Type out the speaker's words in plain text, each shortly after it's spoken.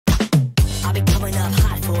I've been coming up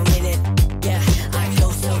hot for a minute. Yeah, I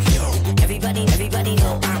go so cute. Everybody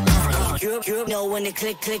know I'm you know when the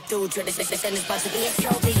click through. Try to send this about to be a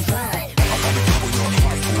slow beat ride.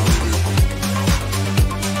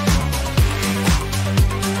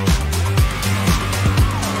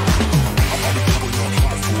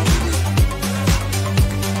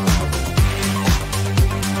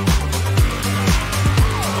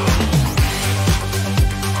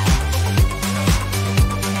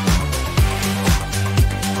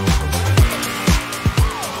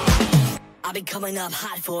 I've been coming up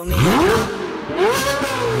hot for a minute.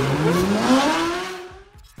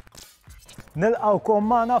 Nilqawkom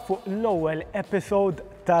magħna fuq l-ewwel episode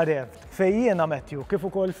ta' Revved. Fejn jiena Matthew kif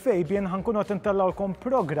ukoll Fabian ħankunu qed intellawlkom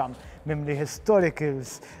programm mimli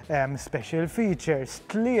historicals, special features,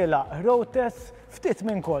 tliela, road tests, ftit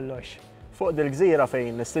minn kollox. Fuq dil-gżira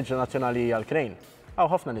fejn l-istiġġa nazzjonali hija l-Krejn.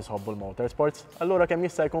 Hawn ħafna nies ħobbu l-motorsports, allura kemm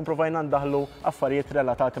jista' jkun provajna ndaħlu affarijiet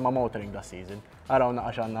relatati ma' motoring da' season. Arawna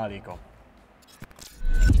għax għandna għalikom.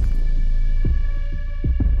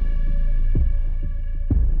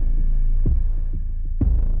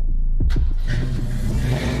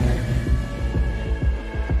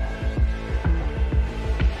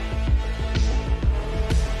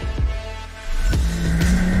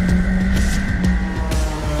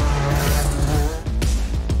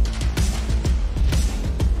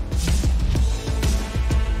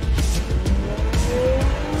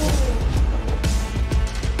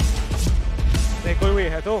 Kull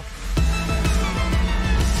wieħed hu.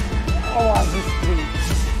 Oasis Street.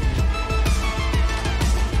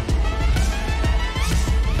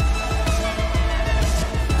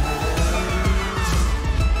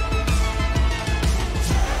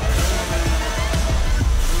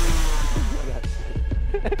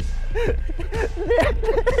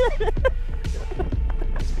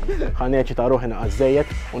 Ħaneċita ruħi naqaż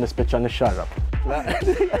u nispiċċa nixxarrab.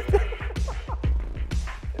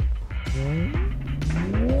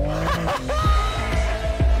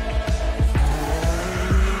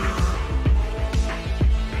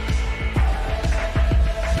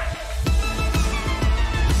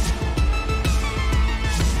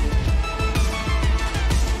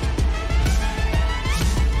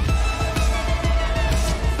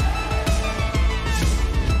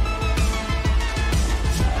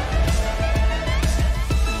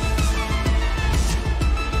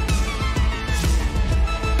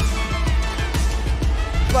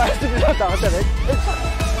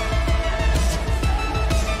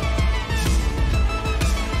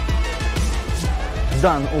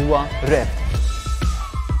 Dan huwa Revved.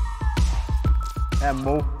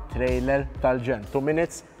 Hemmu trailer tal-ġen. 2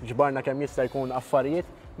 minutes ġbarna kemm jista' jkun affarijiet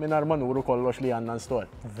mingħajr ma nuru kollox li għandna nstol.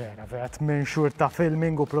 Vera, 8 xhur ta'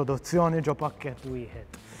 filming u produzzjoni ġo pakkett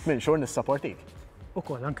wieħed. Min xhur nissapportik.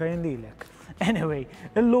 Ukoll anke jien lilek. Anyway,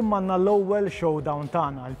 illum għandna l-ewwel showdown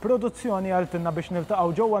tagħna. Il-produzzjoni għaltilna biex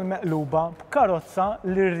niltaqgħu ġewwa l-meqluba b'karozza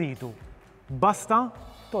li rridu. Basta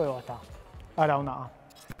Toyota. Araw naqa'.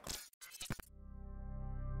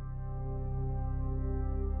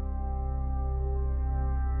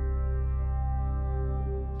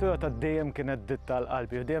 Toyota dejjem kienet ditta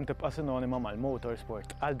l-qalbi u dejjem tibqa' sinonima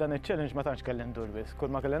mal-motorsport. Għal dan iċ-challenge ma tantx kelli ndur biss, kull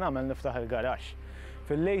ma kelli nagħmel niftaħ il-garaxx.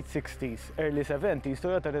 Fil-late 60s, early 70s,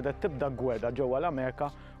 Toyota ridet tibda gweda ġewwa l-Amerika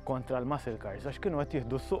kontra l-muscle cars għax kienu qed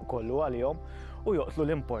jieħdu s-suq kollu għalihom u joqtlu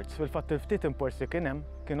l-imports. Fil-fatt il-ftit imports li kien hemm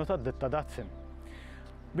kienu tad-ditta Datsun.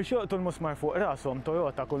 Biex joqtu l-musmar fuq rashom,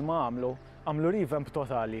 Toyota kull ma għamlu revamp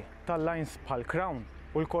totali tal-lines bħal Crown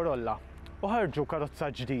u l-Corolla u ħarġu karozza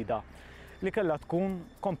ġdida li kellha tkun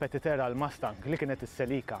kompetitor għal Mustang li kienet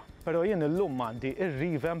is-Celica, però jien illum għandi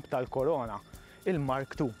ir-revamp tal-Corona,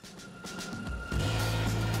 il-Mark II.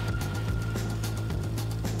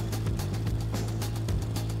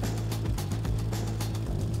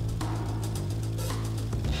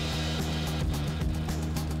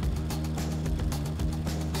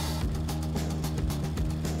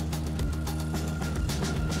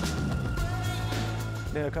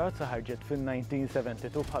 Din il-karozza ħarġet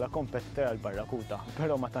fil-1972 bħala kompetitor għal Barracuda,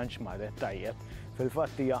 però ma tantx marret tajjeb.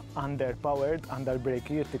 Fil-fatt hija underpowered, għandha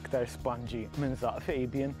l-brekijiet iktar spongy minn Zaq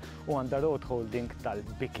Fabian u għandha road holding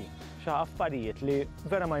tal-Biki. Xa affarijiet li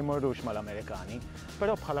vera ma jmorrux mal-Amerikani,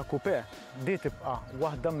 però bħala coupe di tibqa'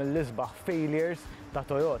 waħda mill-isbaħ failures ta'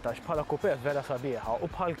 Toyota x'bħala coupe vera sabiħa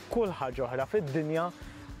u bħal kull ħaġa oħra fid-dinja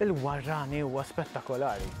il-warrani huwa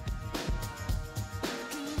spettakolari.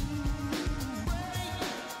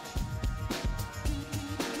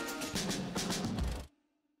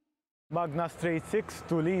 Magna Straight 6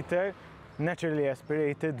 2-liter, naturally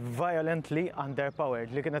aspirated, violently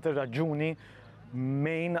underpowered, li kienet ir-raġuni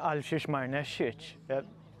mejn għal xiex ma rnexxietx.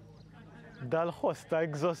 Dal-ħoss ta'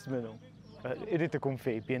 exhaust minnu. Irrid ikun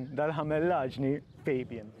Fabian, dal-ħamellaġni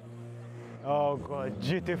Fabian. Oh god,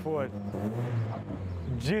 GT4.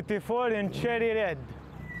 GT4 in cherry red.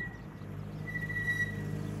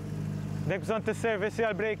 Dek bżon t-servisi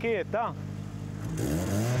għal-brejkiet, ta'?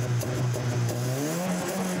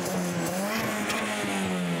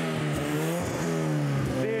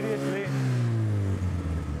 Seriously?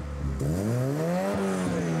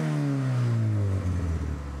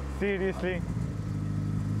 Seriously?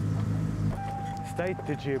 Stajt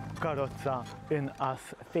tiġib karozza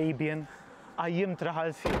inqas Fabian għajjim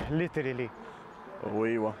traħal sieħ, literally. U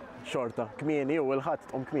iwa, xorta, kmieni u l-ħadd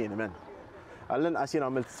tqom kmieni men. Għall-inqas jien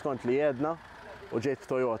għamilt skont li jedna u ġejt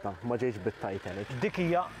Toyota, ma ġejx bit-Titanic. Dik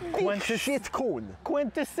hija Xi tkun?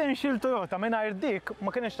 quintessential Toyota, mingħajr dik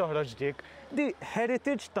ma kienx toħroġ dik. Di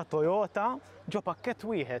heritage ta' Toyota ġo pakkett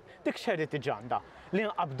wieħed. Dik x'heritage għandha li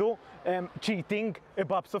nqabdu cheating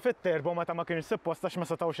ibabsu fit-terbo meta ma kienx suppost għax ma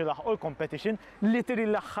setgħux ilaħqu l-competition li tiri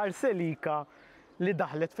l-aħħar selika li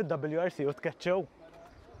daħlet fil-WRC u tkeċċew.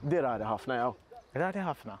 Di rari ħafna jaw. Rari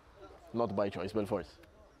ħafna. Not by choice bil-fors.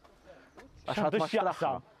 X'għandu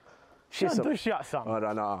x'jaqsam? X'għandu x'jaqsam?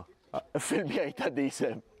 Ora na, film jgħid ta'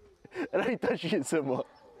 disem. Rajta x'jinsimha.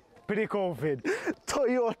 Pre-COVID.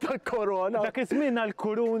 Toyota Corona. Dak iż-żmien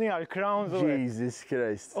għall-kuruni, għall-crowns u Jesus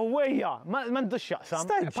Christ. u wejja, m'għandux x'jaqsam.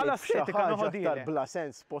 Bħala estetika noħodilek. Bla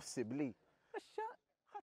sens possibbli.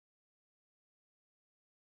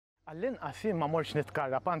 Għall-inqas jien ma morx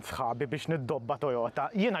nitkarrab għand sħabi biex niddobba Toyota,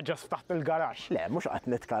 jiena ġast taħt il-garax. Le, mhux qatt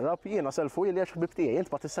nitkarrab, jiena selfu li għax ħbib tiegħi,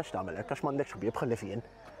 int ma tistax tagħmel hekk għax m'għandekx ħbieb ħalli fien.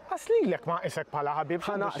 Għaslilek ma isek bħala ħabib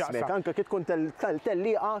Ħanaqsmek, anke kif tkun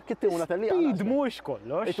tellieqa, kif tiegħuna tellieqa. Speed mhux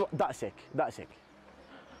kollox. Daqsek.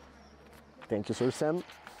 Thank you, Sur Sam.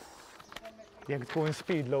 Jekk tkun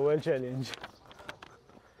speed l-ewwel challenge.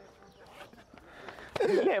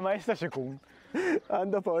 Le, ma jistax ikun.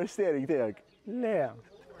 Għandha power steering tiegħek. Le.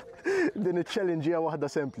 Din iċ-challenge hija waħda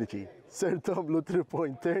sempliċi. Ser tagħmlu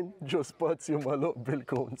 3-point turn ġo spazju magħluq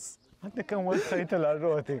bil-cones. Għandek kemm website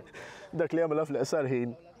tal-roti. Dak li għamilha fl-qesar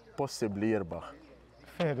ħin possibbli jirbaħ.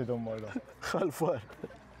 Fejn idu mmorru? Ħalfar.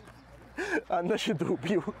 Għandna xi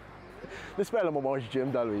dubju. Nispera ma mawx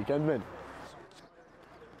ġim dal-weekend minn.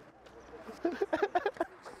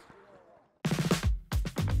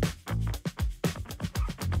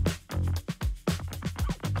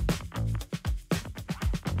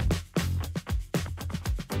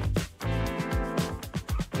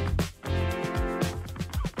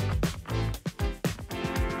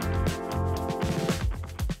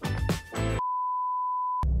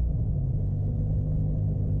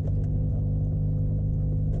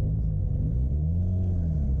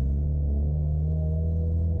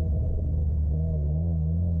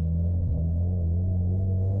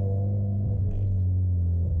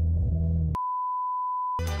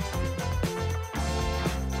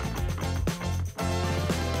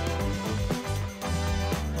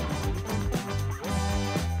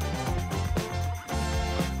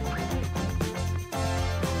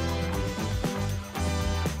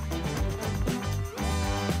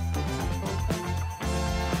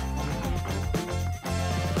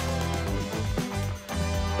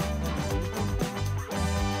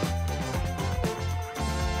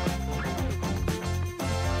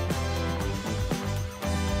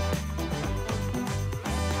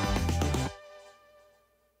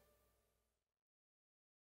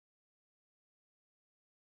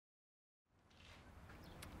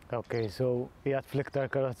 Ok, so jgħat fl-iktar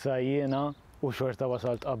karozza jiena u xorta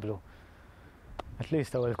wasalt qablu. At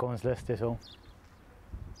least għaw il-cons lesti, so.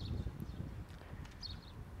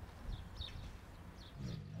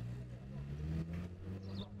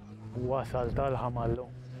 Wasal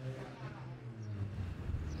tal-ħamallu.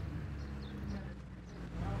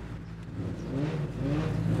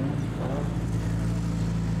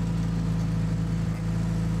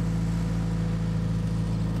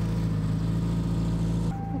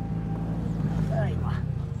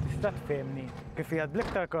 Tista' tfehmni kif hija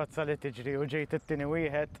bl-iktar karozza li tiġri u ġejt it-tieni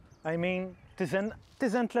wieħed, I mean, tiżen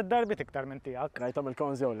tliet darbit iktar minn tiegħek. Rajthom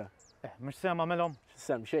il-cons jew le? Mhux se magħmelhom.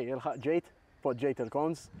 Sem xejn, il-ħaq ġejt, poġġejt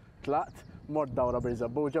il-cons, tlaqt, mort dawra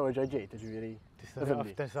bil-żabbuġa u ġejt, ġifieri. Tista'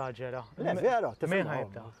 taqaf tesaġera. Le, vera, Min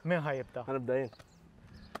ħajibda? Min ħajibda? Ħanibda jien.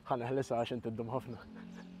 Ħaneħlisa għax inti ddum ħafna.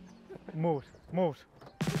 Mur.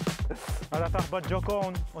 Ara taħbad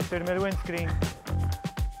ġokon u tirmi l-windscreen.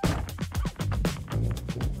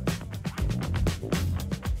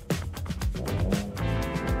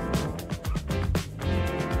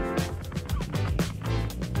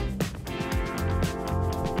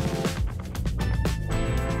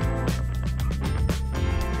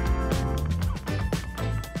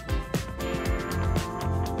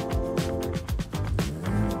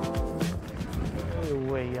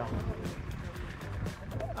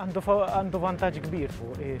 għandu vantaġġ kbir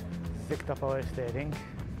fuq dik ta' power steering.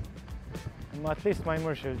 Imma at least ma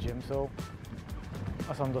jmurx il-ġim, so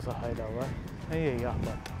għasandu saħħa jdawwa. Ejjej,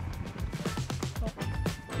 jaħbad.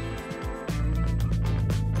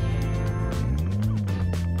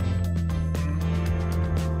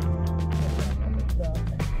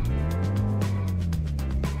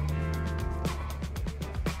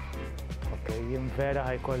 Vera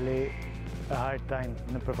ħajkolli hard time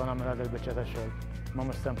nipprova nagħmel għal il-biċċa tax-xogħol, ma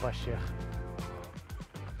mhux se npaxxih.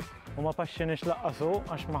 U ma paxxinix laqqasu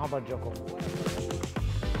għax ma ħabaġġokom.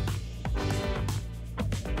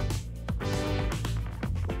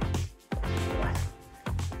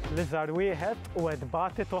 Li żar wieħed u qed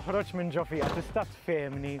bagħti toħroġ minn ġo fiha, tista'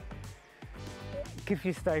 tfehmni kif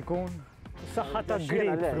jista' jkun saħħa ta'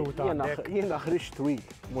 grapefruit għandek. Jiena ħriġ twil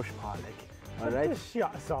mhux bħalek.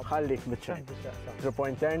 Jaqsab. Ħallik biċċejn.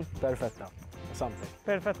 3-point turn, perfetta. Something.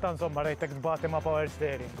 Perfetta insomma rejtek tbati ma' power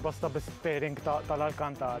steering, basta bis-steering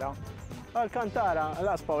tal-Alcantara. Alcantara,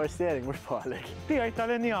 laqas power steering mhux bħalek. Tiegħi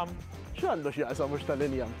tal-injam. X'għandu x'jaqsam mhux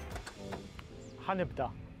tal-injam? Ħanibda.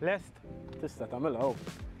 Lest? Tista' tagħmilha hu.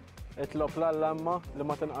 Itlob l-allamma li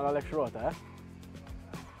ma tinqalalek xrota,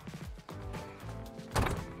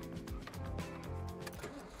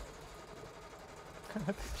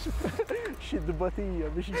 Xi dbatija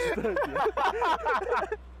biex jistardja.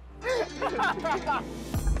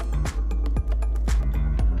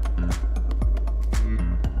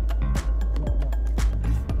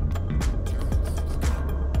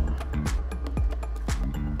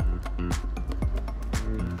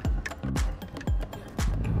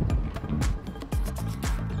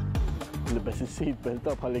 Libes is-seatbelt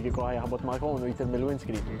bħalli kieku ħajħabot ma' konu jitilm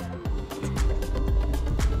il-windscreen.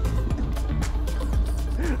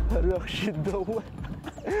 Roħ xiddowa,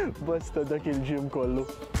 basta dak il-ġim kollu.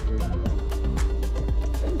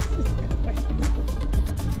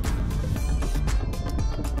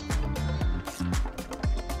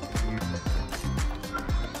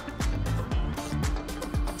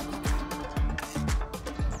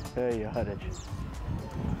 Ejja, ħareġ.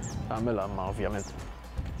 Għamela ma ovvjament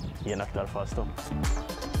jien aktar fastu.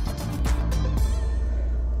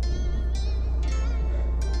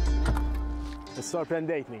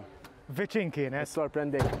 Sorprendejtni. Viċin kienet.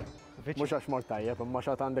 Sorprendejtni. Mhux għax mort tajjeb, imma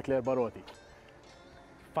xagħat għandek l-erba' roti.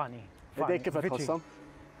 Funny. Idejk kif qed tħossom?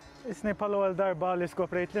 Isni bħal darba li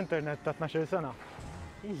skoprejt l-internet ta' 12 sena.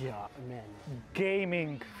 Ja, man.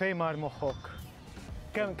 Gaming fejn mar moħħok.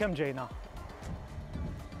 Kemm ġejna?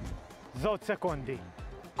 Żewġ sekondi.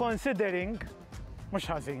 Considering mhux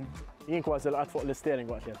ħażin. Jien kważi laqgħet fuq l-steering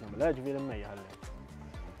waqt li qed nagħmel, ġifieri mmejja ħalli.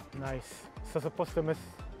 Nice. Sa suppost miss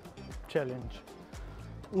challenge.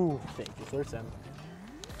 Thank you, Sir Sam.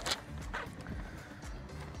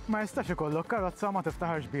 Ma jistax ikollok karozza ma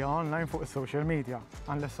tiftaħarx biha online fuq is-social media,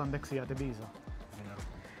 unless għandek sija dibiża.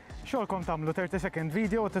 Xogħolkom tagħmlu 30-second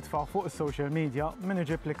video u titfgħu fuq is-social media min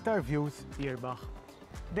iġib l-iktar views jirbaħ.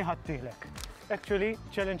 Di ħadtilek. Actually,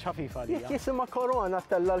 challenge ħafifa li. Jekk jisimha korona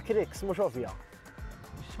tella l-kriks, mhux ovvja.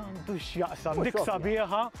 X'għandu x'jaqsam dik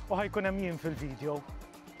sabiħa u ħajkun hemm jien fil-video.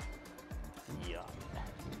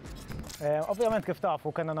 Ovvjament kif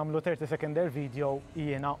tafu kena nagħmlu 30-second video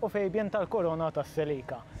jiena u Fabian tal-korona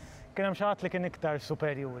tas-selika. Kien hemm xi ħadd li kien iktar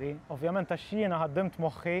superjuri, ovvjament għax jiena ħaddimt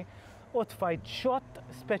moħħi u tfajt shot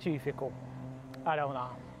speċifiku.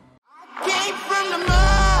 Arawna. Came from the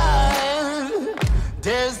mud,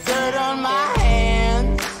 there's dirt on my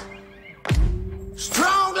hands.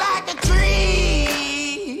 Strong like a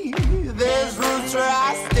tree, there's roots where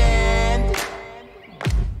I stand.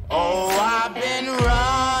 Oh, I've been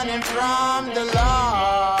running from the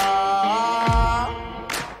law.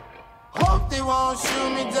 Hope they won't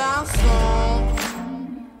shoot me down soon.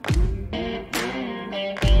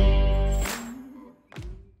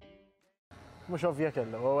 Mhux ovvja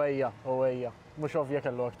kellu, owejja, mhux ovvja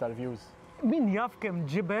kellu aktar views. Min jaf kemm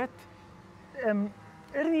ġibet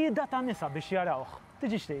rieda ta' nisa biex jarawh.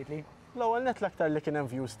 Tiġi xtejtli. L-ewwel net l-aktar li kien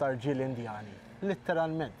hemm views ta' rġiel Indjani,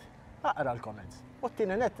 litteralment. Aqra l-comments. U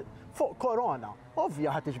t-tieni net fuq korona,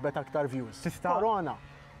 ovvja ħad tiġbed aktar views. Tista' Korona.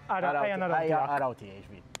 Araw tiegħi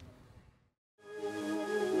ġbid.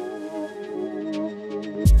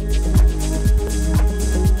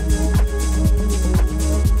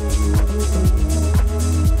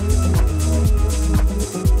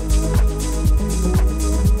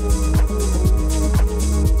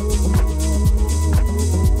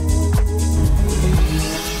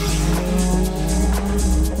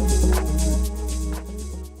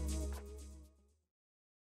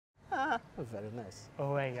 Very nice.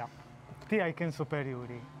 Ejja. Tiegħi kien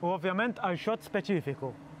superjuri. U ovvjament għal shot speċifiku.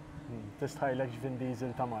 Tistħajlek Vin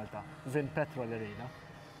Diesel ta' Malta. Vin Petrol irina.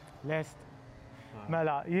 Lest.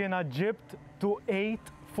 Mela, jiena ġibt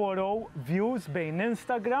 2840 views bejn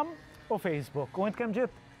Instagram u Facebook. U int kemm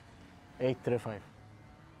ġibt? 835.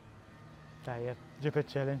 Tajjeb, ġib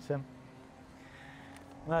il-challenge sem.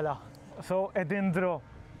 Mela, so edin draw.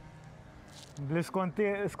 Bli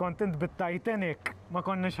skontent bit-Titanic, ma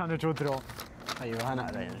konniex ħaniġu draw. Ajju,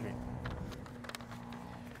 ħanaqra jenġbi.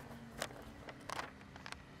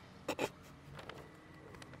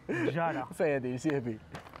 Ġara. Fejdi, siebi.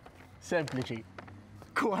 Sempliċi.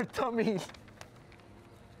 Kwarta mil.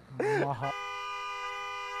 Maħa.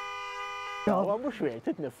 Jawa, mux wieħed,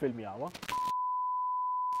 titnif film jawa.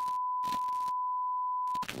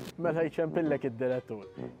 Mela jċempillek id-direttur.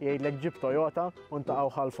 Jgħidlek ġib Toyota un taqaw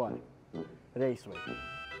ħalfan. Raceway.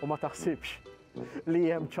 U ma taħsibx li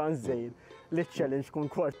jem ċans żejr li ċ-challenge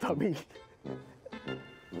kun kwarta mil.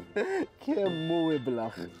 Kemmu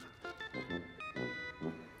iblaħ.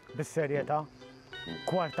 Bis-serjetà,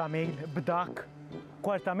 kwarta mil b'dak,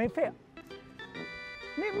 kwarta mil fejn.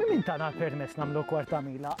 Min tana permess namlu kwarta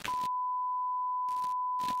mila?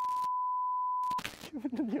 Kif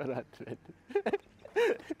n-ignorant red?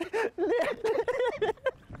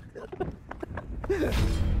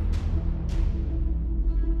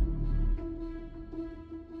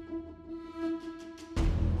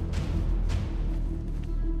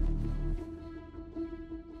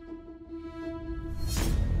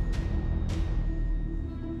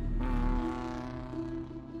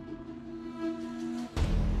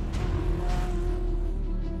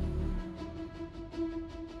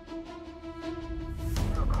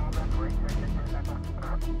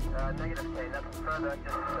 Negative K, nothing further,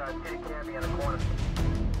 just get a cabbie in the corner.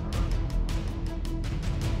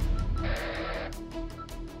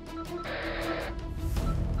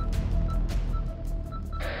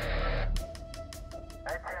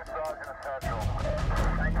 Sergeant Essential.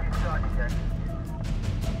 19 Sergeant.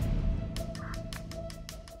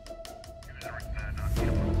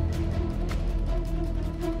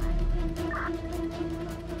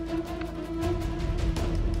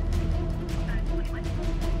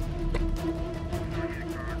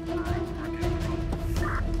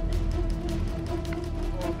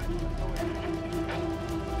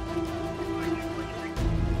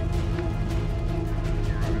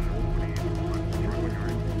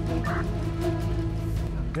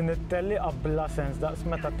 Din it-telli qabbla sens daqs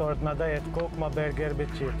meta tordna Diet Coke ma' burger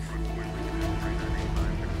bit-chips.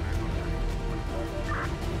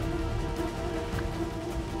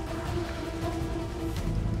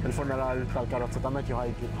 Il-funeral tal-karozza ta' Matthew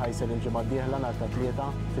ħajsir il-ġimgħa d-dieħla nhar ta' tlieta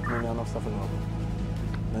fit-8 ta' filgħodu.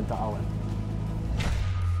 Nintaqgħu hemm.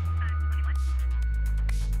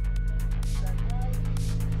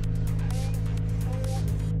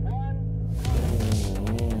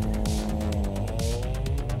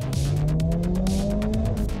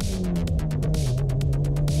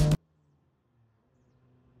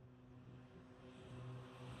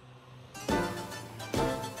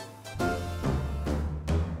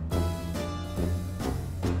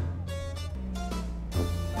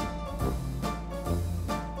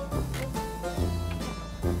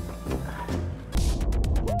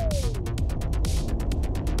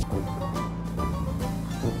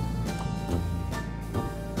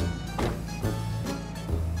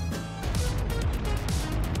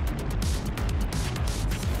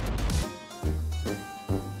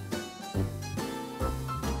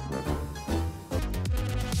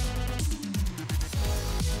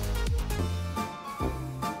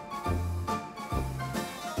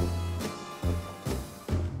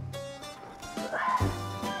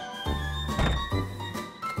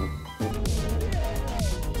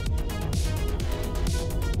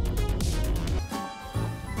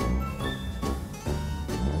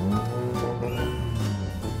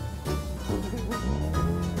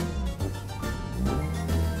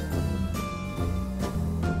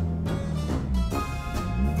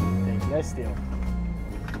 Lesti jew.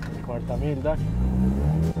 Kwarta mil dak.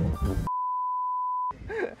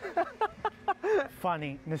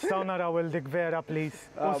 Funny, nistgħu naraw il-dik vera,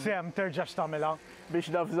 please. U sem terġax tagħmilha.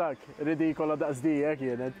 Biex nafżak, ridikola daqsdijek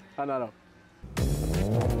jienet, ħanaraw.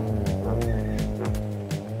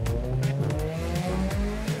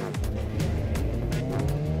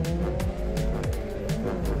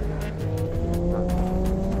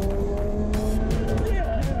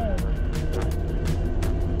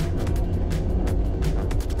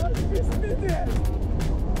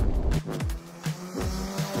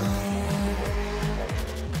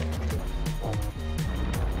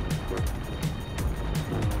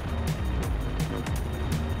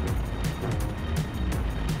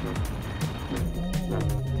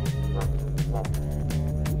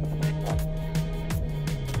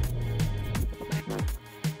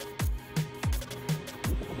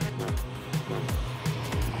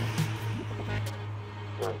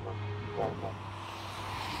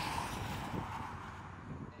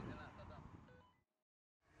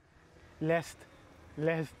 Lest.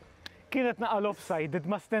 Kienet naqal offside,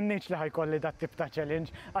 ma stenniċ li ħajkolli dat tip ta'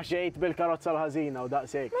 challenge. Għax Ġejt bil-karozza l-ħażina u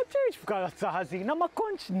daqshekk. ma ġejġ f'karozza ħażina, ma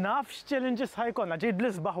kontx naf x'challenges ħajkonna, ġejt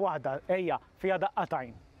bl-isbaħ waħda, ejja, fija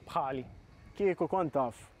daqqatajn, bħali. Kieku kont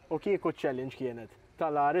taf u kieku challenge kienet.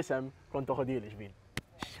 Tal-għar isem kont toħodili xbin.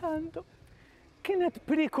 Xandu. Kienet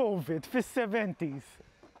pre-Covid fis-70s.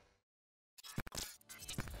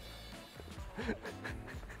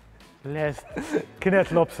 Lest, kienet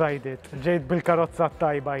lopsided, ġejt bil-karozza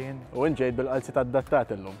tajba jien. U ġejt bil-qalzi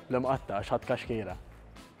tad-dattat illum, l-imqatta xħat kaxkira.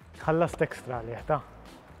 Ħallast ekstra li, ta'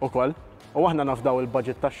 U koll? U aħna nafdaw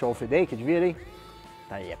il-budget ta' show fidejk, ġviri?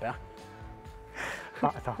 Tajjeb,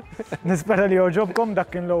 Aqta. Nispera li joġobkom dak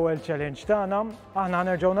kien l-ewwel challenge tagħna. Aħna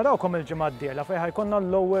nerġgħu narawkom il-ġimgħa d-dieħla fejn ħajkonna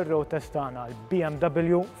l-ewwel road test tagħna,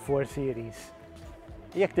 l-BMW 4 Series.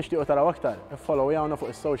 Jekk tixtiequ taraw aktar, followjawna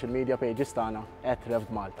fuq is-social media pages tagħna @Revved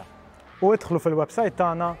Malta. U idħlu fil-website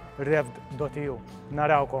tagħna revved.eu.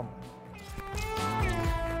 Narawkom.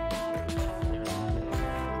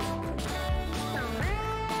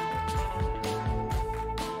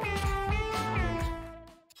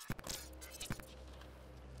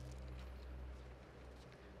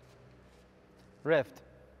 Revved.